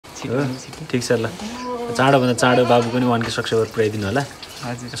ठिक छ ल चाँडोभन्दा चाँडो बाबुको नि 1K सब्सक्राइबर पुऱ्याइदिनु होला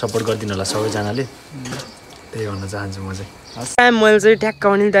हजुर सपोर्ट गरिदिनु होला सबैजनाले त्यही भन्न चाहन्छु म चाहिँ मैले चाहिँ ठ्याक्क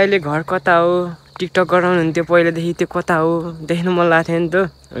अनिल दाइले घर कता हो टिकटक गराउनुहुन्थ्यो पहिलादेखि त्यो कता हो देख्नु मन लाग्थ्यो नि त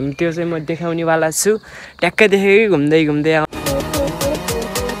अनि त्यो चाहिँ म देखाउनेवाला छु ट्याक्कै देखेकै घुम्दै घुम्दै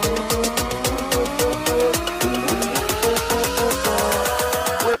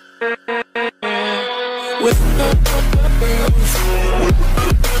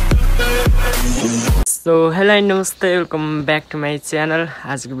सो हेलो एन्ड नमस्ते welcome back to my channel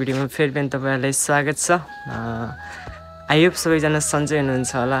आजको भिडियोमा फेरि पनि तपाईँहरूलाई स्वागत छ आई होप सबैजना सन्चै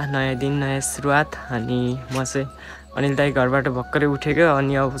हुनुहुन्छ होला नयाँ दिन नयाँ सुरुवात अनि म चाहिँ अनिल दाइ घरबाट भर्खरै उठेको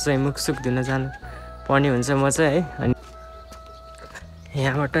अनि अब चाहिँ मुखसुख धुन जानु पर्ने हुन्छ म चाहिँ है अनि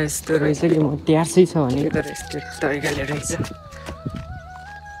यहाँबाट यस्तो रहेछ कि म तयारै छ भनेको तर यस्तो तरिकाले रहेछ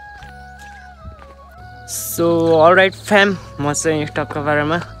सो अलराइट फ्याम म चाहिँ टक्क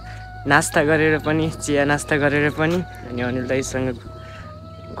बारेमा नास्ता गरेर पनि चिया नास्ता गरेर पनि अनि अनिल दाइसँग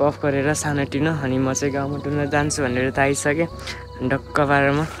गफ गरेर सानोतिनो अनि म चाहिँ गाउँमा डुल्न जान्छु भनेर त आइसकेँ ढक्क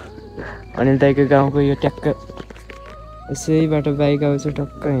बारेमा अनिल दाइको गाउँको यो ट्याक्क यसैबाट बाइक आउँछ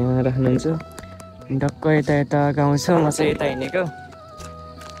टक्क यहाँ राख्नुहुन्छ ढक्क यता यता गाउँ छ म चाहिँ यता हिँडेको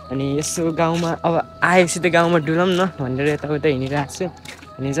अनि यसो गाउँमा अब आएपछि त गाउँमा डुलौँ न भनेर यताउता हिँडिरहेको छु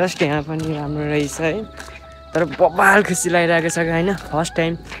अनि जस्ट यहाँ पनि राम्रो रहेछ है तर बबाल खुसी लागिरहेको छ होइन फर्स्ट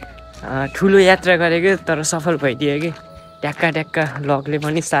टाइम ठुलो यात्रा गरेको तर सफल भइदियो कि ट्याक्का ट्याक्का लकले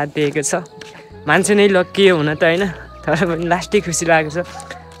पनि साथ दिएको छ मान्छे नै लक के हुन त होइन तर पनि लास्टै खुसी लागेको छ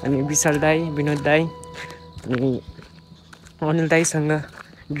अनि विशाल दाई विनोद दाई अनि अनिल दाईसँग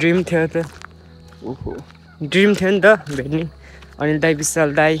ड्रिम थियो त ओहो ड्रिम थियो नि त भेट्ने अनिल दाई विशाल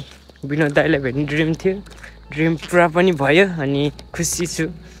दाई विनोद दाईलाई भेट्ने ड्रिम थियो ड्रिम पुरा पनि भयो अनि खुसी छु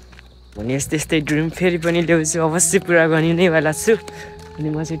अनि यस्तै यस्तै ड्रिम फेरि पनि ल्याउँछु अवश्य पुरा गर्ने नै वाला छु अनि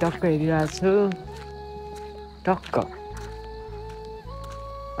म चाहिँ टक्क हेरिरहेको छु टक्क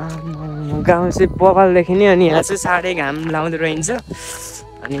गाउँ चाहिँ बबालदेखि नै अनि यहाँ चाहिँ साह्रै घाम लाउँदो रहन्छ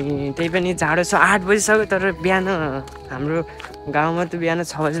अनि त्यही पनि जाडो छ 8 बजीसक्यो तर बिहान हाम्रो गाउँमा त बिहान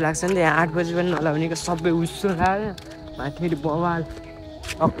 6 बजी लाग्छ नि त यहाँ 8 बजी पनि नलाउनेको सबै उस्सो लाग्यो माथि फेरि बबाल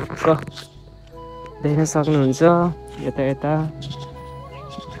टक्क देख्न सक्नुहुन्छ यता यता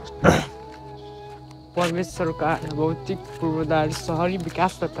प्रवेश सरकार भौतिक पूर्वाधार सहरी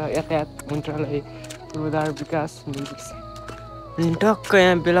विकास तथा यातायात मन्त्रालय पूर्वाधार विकास टक्क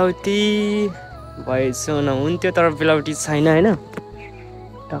यहाँ बेलाउटी भएछ हुन्थ्यो तर बेलाउटी छैन होइन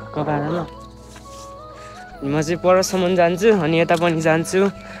टक्क बाह्रमा म चाहिँ परसम्म जान्छु अनि यता पनि जान्छु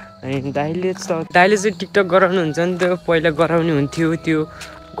अनि दाइले चाहिँ टिकटक गराउनुहुन्छ नि त्यो पहिला गराउने हुन्थ्यो त्यो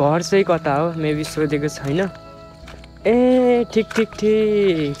घर चाहिँ कता हो मेबी सोधेको छैन ए ठिक ठिक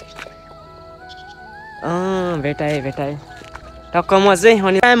ठिक भेटाएँ टक्क म चाहिँ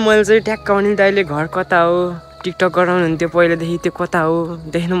अनि मैले चाहिँ ठ्याक्क अनिल दाइले घर कता हो टिकटक गराउनुहुन्थ्यो पहिलादेखि त्यो कता हो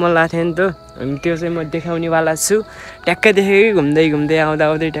देख्नु मन लाग्थ्यो नि त अनि त्यो चाहिँ म देखाउनेवाला छु ट्याक्कै देखेकै घुम्दै घुम्दै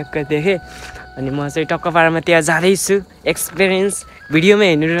आउँदै ट्याक्क देखेँ अनि म चाहिँ टक्क पारामा त्यहाँ जाँदैछु एक्सपिरियन्स भिडियोमा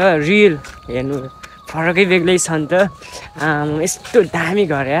हेर्नु र रियल हेर्नु फरकै बेग्लै छ नि त यस्तो दामी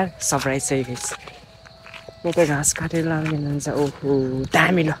घर यार सरप्राइज चाहिँ गइस् म त घाँस काटेर लाने हुन्छ ओहो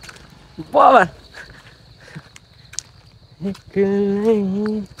दामी ल बबा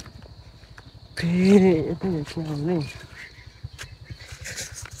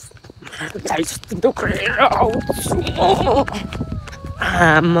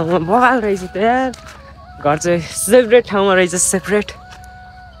बगाल रहेछ त यार घर चाहिँ सेपरेट ठाउँमा रहेछ सेपरेट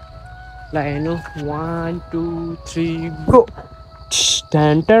ल हेर्नु 1 2 3 गो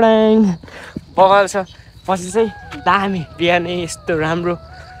बगाल छ पछि चाहिँ दामी बिहानै यस्तो राम्रो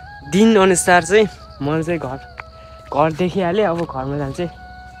दिन अनुसार चाहिँ मैले चाहिँ घर देखिहालेँ अब घरमा जान्छ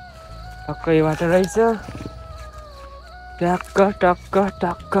टक्क यो बाटो रहेछ टक्क टक्क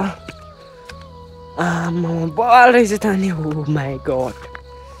टक्क बल रहेछ त नि हो माई गड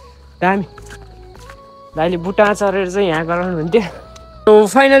दामी दाइले बुट्टा चरेर चाहिँ यहाँ गराउनु हुन्थ्यो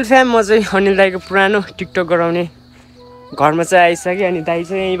फाइनल फ्याम म चाहिँ अनिल दाइको पुरानो टिकटक गराउने घरमा चाहिँ आइसकेँ अनि दाइ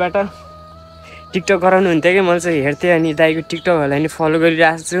चाहिँ यहीँबाट टिकटक गराउनु हुन्थ्यो कि मैले चाहिँ हेर्थेँ अनि दाइको टिकटकहरूलाई नि फलो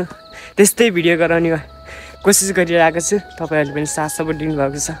गरिरहेको छु त्यस्तै भिडियो गराउने कोसिस गरिरहेको छु तपाईँहरूले पनि साथ सपोर्ट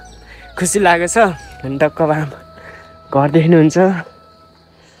दिनुभएको छ खुसी लागेको छ अनि टक्क बारमा घर देख्नुहुन्छ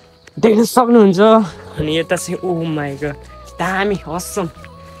देख्न सक्नुहुन्छ अनि यता चाहिँ ओ माई गड दामी असम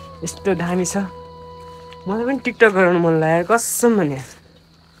यस्तो दामी छ मलाई पनि टिकटक गराउनु मन लाग्यो कसम भने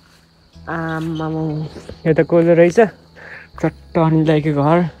आमा यता कोलो रहेछ चट्ट अनिल दाइको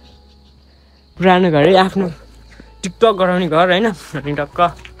घर पुरानो घर है आफ्नो टिकटक गराउने घर होइन अनि टक्क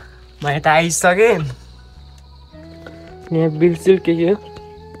म यता आइसकेँ यहाँ बिलसिल के हो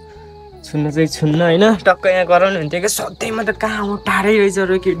छुन्न चाहिँ छुन्न होइन टक्क यहाँ गराउनु हुन्थ्यो कि सधैँ म त कहाँ हो टाढै रहेछ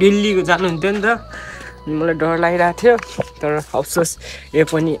र कि दिल्लीको जानुहुन्थ्यो नि त अनि मलाई डर लागिरहेको थियो तर अफसोस यो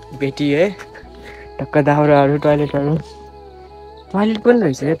पनि भेटियो है टक्क दाउराहरू टोइलेटहरू टोइलेट पनि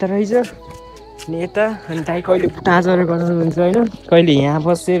रहेछ यता रहेछ अनि यता अनि दाइ कहिले टाँजहरू गराउनुहुन्छ होइन कहिले यहाँ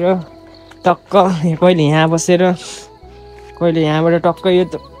बसेर टक्क कहिले यहाँ बसेर कहिले यहाँबाट टक्क यो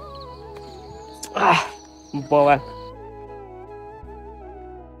त बवाल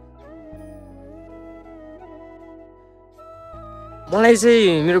मलाई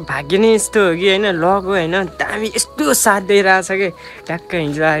चाहिँ मेरो भाग्य नै यस्तो हो कि होइन लक हो होइन दामी यस्तो साथ दिइरहेछ कि ट्याक्क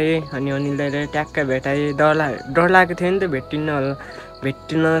हिजो आएँ अनि अनिल दाइले ट्याक्क भेटाएँ डर लागेको थियो नि त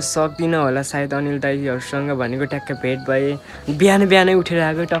भेटिन सक्दिनँ होला सायद अनिल दाइहरूसँग भनेको ट्याक्क भेट भएँ बिहानै उठेर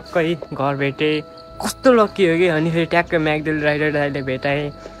आएको टक्कै घर भेटेँ कस्तो लक्की हो कि अनि फेरि ट्याक्क म्याग्दिल राइडर दाइले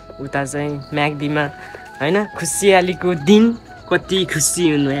भेटाएँ उता चाहिँ म्याग्दीमा होइन खुसियालीको दिन कति खुसी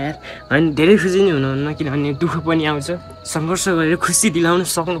हुनु यार होइन धेरै खुसी नै हुनुहुन्न किनभने दुःख पनि आउँछ सङ्घर्ष गरेर खुसी दिलाउन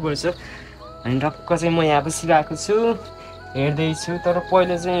सक्नुपर्छ अनि टक्क चाहिँ म यहाँ बसिरहेको छु हेर्दैछु तर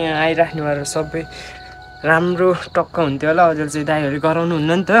पहिला चाहिँ यहाँ आइराख्ने भएर सबै राम्रो टक्क हुन्थ्यो होला अझै चाहिँ दाइहरू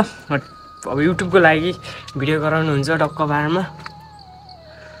गराउनुहुन्न नि त अब युट्युबको लागि भिडियो गराउनुहुन्छ टक्क बारमा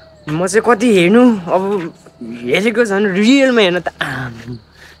म चाहिँ कति हेर्नु अब हेरेको झन् रियलमा हेर्न त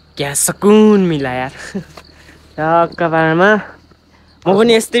क्या सकुन मिला यार टक्क बारमा म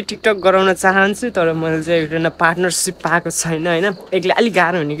पनि यस्तै टिकटक गराउन चाहन्छु तर मैले चाहिँ एउटा पार्टनरसिप पाएको छैन होइन एक्लै अलिक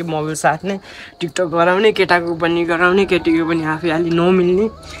गाह्रो हुने कि मोबाइल साथमै टिकटक गराउने केटाको पनि गराउने केटीको पनि आफै अलिक नमिल्ने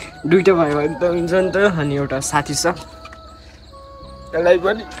दुइटा भयो भने त हुन्छ नि त अनि एउटा साथी छ त्यसलाई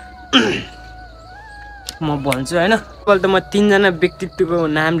पनि म भन्छु होइन पहिला त म 3 जना व्यक्तित्वको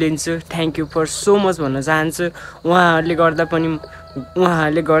नाम लिन्छु thank you for so much भन्न चाहन्छु उहाँहरूले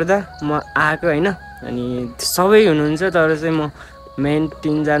गर्दा म आएको होइन अनि सबै हुनुहुन्छ तर चाहिँ म मेन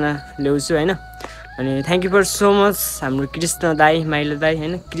 3 जना ल्याउँछु होइन अनि thank you for so much हाम्रो कृष्ण दाई माइलो दाई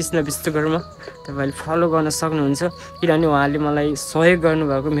होइन कृष्ण विश्वकर्मा तपाईँले फलो गर्न सक्नुहुन्छ किनभने उहाँले मलाई सहयोग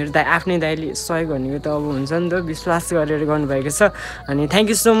गर्नुभएको मेरो दाई आफ्नै दाइले सहयोग भनेको त अब हुन्छ नि त विश्वास गरेर गर्नुभएको छ अनि थ्याङ्क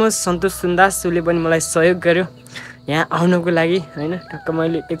यू सो मच सन्तोष सुन्दास उसले पनि मलाई सहयोग गर्यो यहाँ आउनको लागि होइन टक्क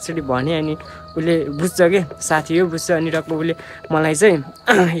मैले एकचोटि भने अनि उसले बुझ्छ कि साथी हो बुझ्छ अनि टक्क उसले मलाई चाहिँ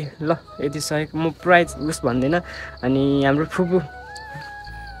ल यति सहयोग म प्राइज उस भन्दैन अनि हाम्रो फुपू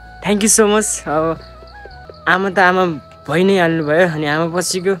थ्याङ्क यू सो मच अब आमा त आमा भइ नै हाल्नुभयो अनि आमा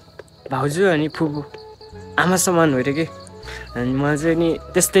पछिको भाउजू अनि फुपू आमा समान हो अरे कि अनि मलाई चाहिँ नि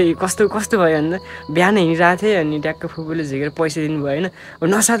त्यस्तै कस्तो भयो भन्दा बिहान हिँडिरहेको थिएँ अनि ट्याक्क फुपूले झिकेर पैसा दिनुभयो होइन अब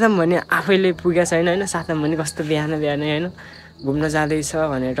नसाथाम भने आफैले पुगेको छैन होइन साथाम भने कस्तो बिहान होइन घुम्न जाँदैछ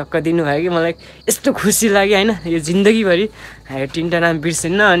भनेर टक्क दिनुभयो कि मलाई यस्तो खुसी लाग्यो होइन यो जिन्दगीभरि 3टा नाम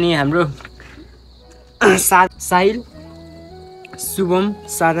बिर्सिन्न अनि हाम्रो साहिल शुभम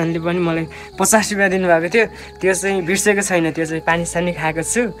साधनले पनि मलाई 50 रुपियाँ दिनुभएको थियो त्यो चाहिँ बिर्सेको छैन त्यो चाहिँ पानी सानी खाएको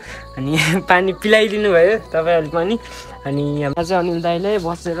छु अनि पानी पिलाइदिनु भयो तपाईँहरूले पनि अनि यहाँ चाहिँ अनिल दाइले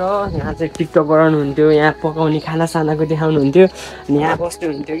बसेर यहाँ चाहिँ टिकटक गराउनुहुन्थ्यो यहाँ पकाउने खानासानाको देखाउनुहुन्थ्यो अनि यहाँ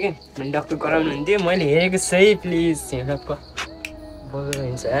बस्नुहुन्थ्यो कि अनि डक्टर गराउनुहुन्थ्यो मैले हेरेको छु है प्लिज टक्क बोलेर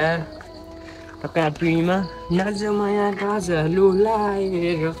हिँड्छ टक्क यहाँ पिँढीमा नजमाया गाजलु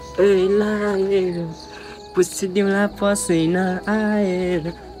लाएर पुछिदिउँला पसिना आएर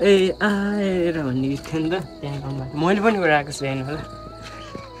भन्ने गीत थियो नि त त्यहाँ गाउँमा मैले पनि गराएको छु हेर्नु होला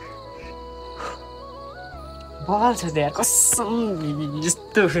बल छ त्यहाँ कसम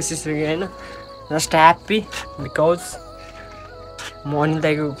यस्तो खुसी छु कि होइन जस्ट ह्याप्पी बिकज म अनिल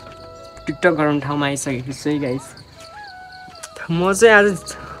दाइको टिकटक गराउने ठाउँमा आइसकेको छु है गाइस म चाहिँ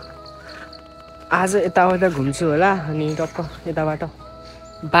आज यताउता घुम्छु होला अनि टक्क यताबाट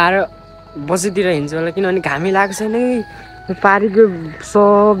 12 बजेतिर हिँड्छु होला किनभने घामी लाग्छ नि पारीको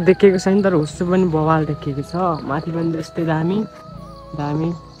सब देखेको छैन तर हुस्सु पनि बवाल देखेको छ माथि पनि त्यस्तै दामी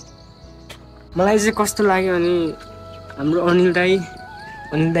मलाई चाहिँ कस्तो लाग्यो भने हाम्रो अनिल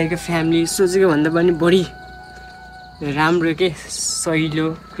दाइको फ्यामिली सोचेको भन्दा पनि बढी राम्रो के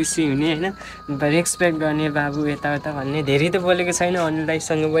सहिलो खुसी हुने होइन रेस्पेक्ट गर्ने बाबु यताउता भन्ने धेरै त बोलेको छैन अनिल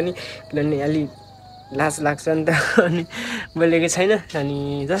दाइसँग पनि किनभने अलिक लाज लाग्छ नि त अनि बोलेको छैन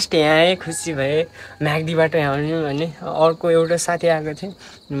अनि जस्ट यहाँ आएँ खुसी भएँ म्याग्दीबाट आउनु भने अर्को एउटा साथी आएको थियो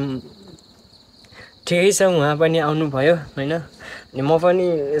ठिकै छ उहाँ पनि आउनुभयो होइन अनि म पनि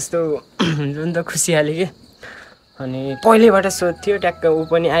यस्तो हुन्छ नि त खुसिहालेँ कि अनि पहिल्यैबाट सोध्थ्यो ट्याक्क ऊ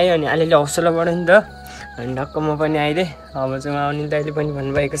पनि आयो अनि अलिअलि हौसला बढ्यो नि त अनि टक्क म पनि आइदिएँ अब चाहिँ उहाँ अनिल दाइले पनि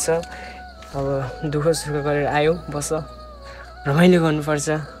भन्नुभएको छ अब दुःख सुख गरेर आयो बस रमाइलो गर्नुपर्छ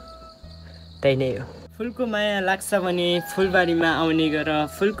त्यही नै हो फुलको माया लाग्छ भने फुलबारीमा आउने गर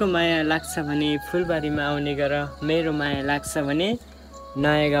फुलको माया लाग्छ भने फुलबारीमा आउने गर मेरो माया लाग्छ भने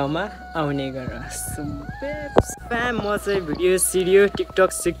नयाँ गाउँमा आउने गर। फ्याम म चाहिँ भिडियो सिडियो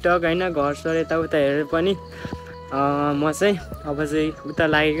टिकटक सिकटक होइन घरसर यताउता हेरेर पनि म चाहिँ अब चाहिँ उता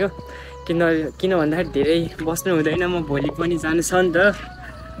लागेको किन भन्दाखेरि धेरै बस्नु हुँदैन, म भोलि पनि जानु छ नि त,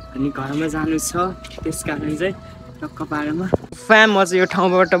 अनि घरमा जानु छ, त्यस कारण चाहिँ टक्क पारामा फ्याम म चाहिँ यो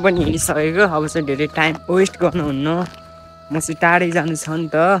ठाउँबाट पनि हिँडिसकेको। अब चाहिँ धेरै टाइम वेस्ट गर्नुहुन्न, म चाहिँ टाढै जानु छ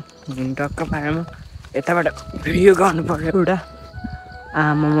नि त, टक्क पारामा यताबाट भिडियो गर्नु पर्यो एउटा।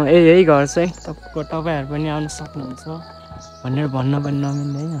 आमामा यही घर चाहिँ तपाईँहरू पनि आउन सक्नुहुन्छ भनेर भन्न पनि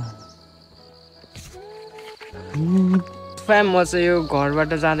नमिल्दैन। फ्याम म चाहिँ यो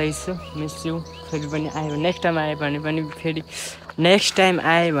घरबाट जाँदैछु, मिस यु। फेरि पनि आयो नेक्स्ट टाइम आयो भने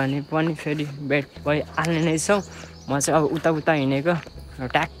पनि फेरि भेट भइहाल्ने नै छौँ। म चाहिँ अब उता हिँडेको,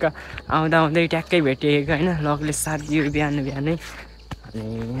 ट्याक्क आउँदै ट्याक्कै भेटिएको होइन, लगले साथ दियो बिहानै। अनि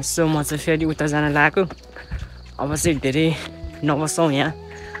यसो म चाहिँ फेरि उता जान लागेको। अब चाहिँ धेरै नबसौँ यहाँ,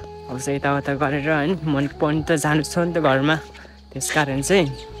 अब चाहिँ यताउता गरेर होइन, मन पनि त जानु छ नि त घरमा, त्यस कारण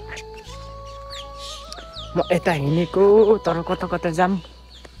चाहिँ म यता हिँडेको। तर कता जाम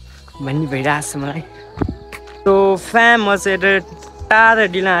भन्ने भइरहेछ मलाई। सो फ्याम म चाहिँ यता टाढा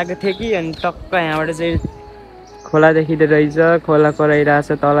डिल आएको थिएँ कि, अनि टक्क यहाँबाट चाहिँ खोला देखिँदो रहेछ, खोला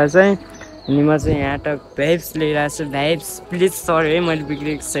कराइरहेछ तल चाहिँ। अनि म चाहिँ यहाँ त भाइब्स लिइरहेको छु, भाइब्स। प्लिज सरी है मैले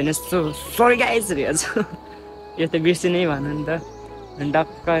बिग्रेको छैन, सरी गाइज हेर्छु यो त बिर्सिनै भन्नु नि त। अनि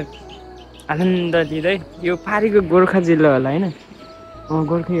टक्क आनन्द दिँदै यो पारीको गोर्खा जिल्ला होला होइन,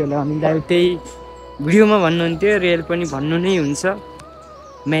 गोर्खै होला। अनि दाइ त्यही भिडियोमा भन्नुहुन्थ्यो, रियल पनि भन्नु नै हुन्छ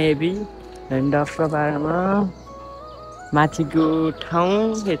मेबी। अनि टक्क पारामा माथिको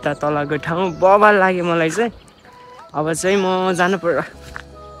ठाउँ, यता तलको ठाउँ बवाल लाग्यो मलाई चाहिँ। अब चाहिँ म जानु पर्यो,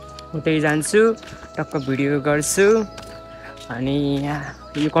 उतै जान्छु, टक्क भिडियो गर्छु। अनि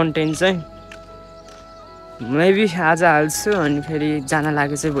यो कन्टेन्ट चाहिँ मेबी आज हाल्छु, अनि फेरि जान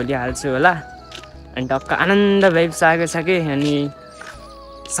लाग्यो चाहिँ भोलि हाल्छु होला। अनि टक्क आनन्द भाइब्स आएको छ कि। अनि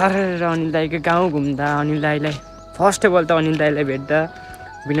सर अनिल दाईको गाउँ घुम्दा अनिल दाईलाई फर्स्ट अफ अल त अनिल दाईलाई भेट्दा,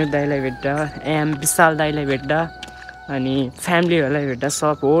 विनोद दाईलाई भेट्दा, विशाल दाईलाई भेट्दा, अनि फ्यामिलीहरूलाई भेट्दा,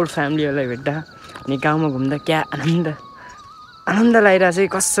 सब होल फ्यामिलीहरूलाई भेट्दा, अनि गाउँमा घुम्दा क्या आनन्द लागिरहेको चाहिँ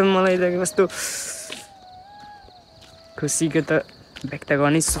कसम। मलाई त कस्तो खुसीको त व्यक्त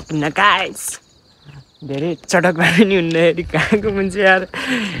गर्नै सकिन्न गाइस। धेरै चटक पारी नि हुँदाखेरि कहाँको मान्छे यार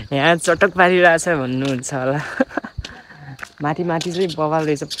यहाँ चटक पारिरहेछ भन्नुहुन्छ होला। माथि चाहिँ बवाल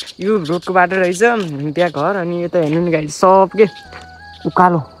रहेछ, यो रोडको बाटो रहेछ त्यहाँ घर। अनि यता हेर्नु नि गाइस, सब के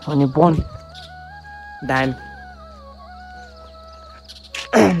उकालो अनि वन दामी।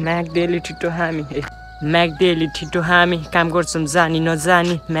 म्याग्देली छिटो हामी काम गर्छौँ जानी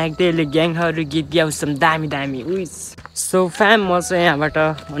नजानी, म्याग्देली ग्याङहरू गीत गाउँछौँ दामी उइस। सो फ्याम म चाहिँ यहाँबाट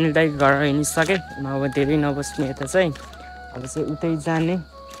अनिल दाईको घर हिँडिसकेँ, अब धेरै नबस्ने यता चाहिँ। अब चाहिँ उतै जाने,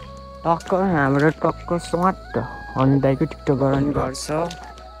 टक्क यहाँबाट टक्क स्वाट अनिल दाईको टिकटक गराउने घर छ।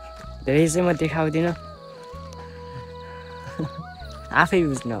 धेरै चाहिँ म देखाउँदिनँ, आफै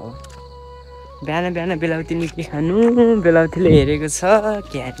बुझ्नु हो। बिहान बेलाउतीले के खानु, बेलाउतीले हेरेको छ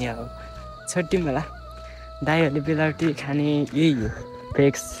क्या नि अब छुट्टी मलाई। दाईहरूले बेलाउती खाने यही हो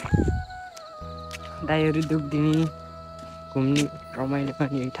फिक्स। दाईहरू दुख दिने घुम्ने रमाइलो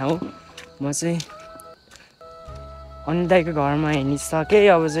पनि यही ठाउँ। म चाहिँ अनिल दाईको घरमा हिँडिसकेँ,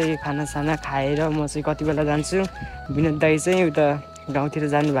 अब चाहिँ खानासाना खाएर म चाहिँ कति बेला जान्छु। विनोद दाई चाहिँ उता गाउँतिर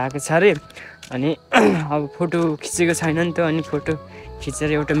जानुभएको छ अरे, अनि अब फोटो खिचेको छैन नि त, अनि फोटो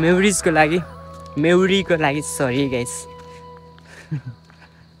खिचेर एउटा मेमोरिजको लागि सरी गाइस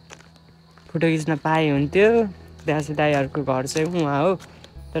फोटो खिच्न पाए हुन्थ्यो। त्यहाँ चाहिँ दाईहरूको घर चाहिँ उहाँ हो,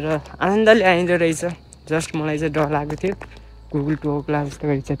 तर आनन्दले आइँदो रहेछ। जस्ट मलाई चाहिँ डर लागेको थियो, गुगल टुक्ला जस्तो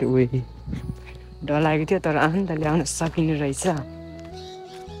गरेको छ त्यो उयो, डर लागेको थियो, तर आनन्दले आउन सकिने रहेछ।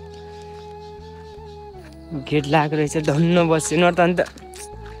 गेट लागेको रहेछ, धन्न बस्यो न त अन्त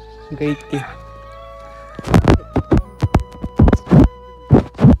गइ थियो।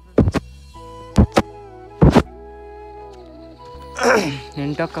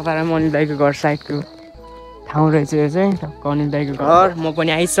 टक्क पारामा अनिल दाईको घर साइडको ठाउँ रहेछ यो चाहिँ, टक्क अनिल दाईको घर। म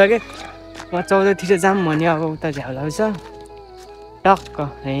पनि आइसकेँ, म 14तिर जाऊँ भने अब उता झ्याउलाउँछ, टक्क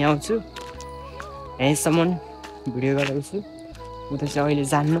यहीँ आउँछु, यहीँसम्म भिडियो गराउँछु। उता चाहिँ अहिले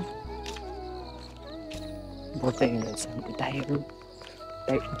जान्न, बोल्दै हिँड्दैछ दाईहरू।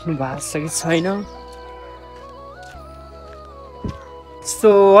 दाई उठ्नु भएको छ कि छैन। सो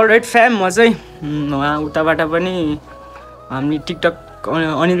अलराइट फ्याम, म चाहिँ उहाँ उताबाट पनि हामी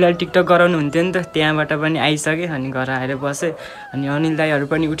अनिल दाई टिकटक गराउनु हुन्थ्यो नि त, त्यहाँबाट पनि आइसकेँ। अनि घर आएर बसेँ, अनि अनिल दाईहरू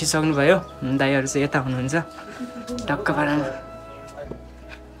पनि उठिसक्नु भयो। दाईहरू चाहिँ यता हुनुहुन्छ टक्क पारामा।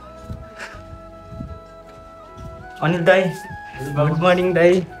 अनिल दाई गुड मर्निङ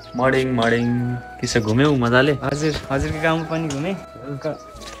दाइ। मर्निङ के छ घुम्यौ मजाले? हजुरको गाउँमा पनि घुमेँ बेलुका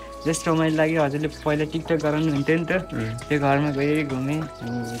जस्तो रमाइलो लाग्यो। हजुरले पहिला टिकटक गराउनु हुन्थ्यो नि त, त्यो घरमा गएँ घुमेँ।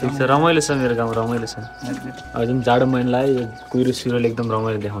 ठिक छ, रमाइलो छ मेरो गाउँ, रमाइलो छ। हजुर जाडो महिना लाग्यो, यो कुहिरो सुइरोले एकदम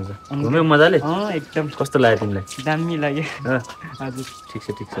रमाइलो देखाउँछ। घुम्यौ मजाले? एकदम। कस्तो लाग्यो तिमीलाई? दामी लाग्यो। हजुर ठिक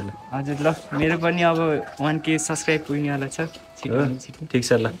छ ल। हजुर ल, मेरो पनि अब 1K सब्सक्राइब पुग्नेवाला छ। ठिक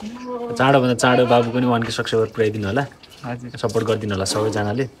छ ल, चाँडोभन्दा चाँडो बाबु पनि 1K सब्सक्राइबर पुऱ्याइदिनु होला। हजुर सपोर्ट गरिदिनु होला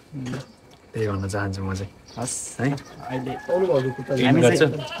सबैजनाले, त्यही भन्न चाहन्छु म चाहिँ। हस् है अहिले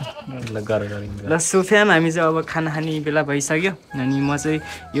ल सोफ्याम हामी चाहिँ अब खाना खाने बेला भइसक्यो। अनि म चाहिँ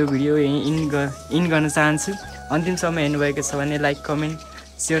यो भिडियो यहीँ इन गर्न चाहन्छु। अन्तिमसम्म हेर्नुभएको छ भने लाइक, कमेन्ट,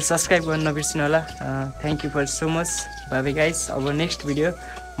 सेयर, सब्सक्राइब गर्न नबिर्सिनु होला। Thank you for so much. By by guys. अब नेक्स्ट भिडियो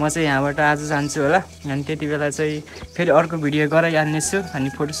म चाहिँ यहाँबाट आज जान्छु होला। अनि त्यति बेला चाहिँ फेरि अर्को भिडियो गराइहाल्नेछु। अनि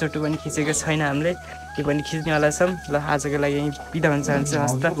फोटोसोटो पनि खिचेको छैन हामीले, त्यो पनि खिच्नेवाला छौँ। ल आजको लागि यहीँ बिदा हुन चाहन्छु।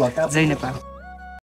 हस् त, जय नेपाल।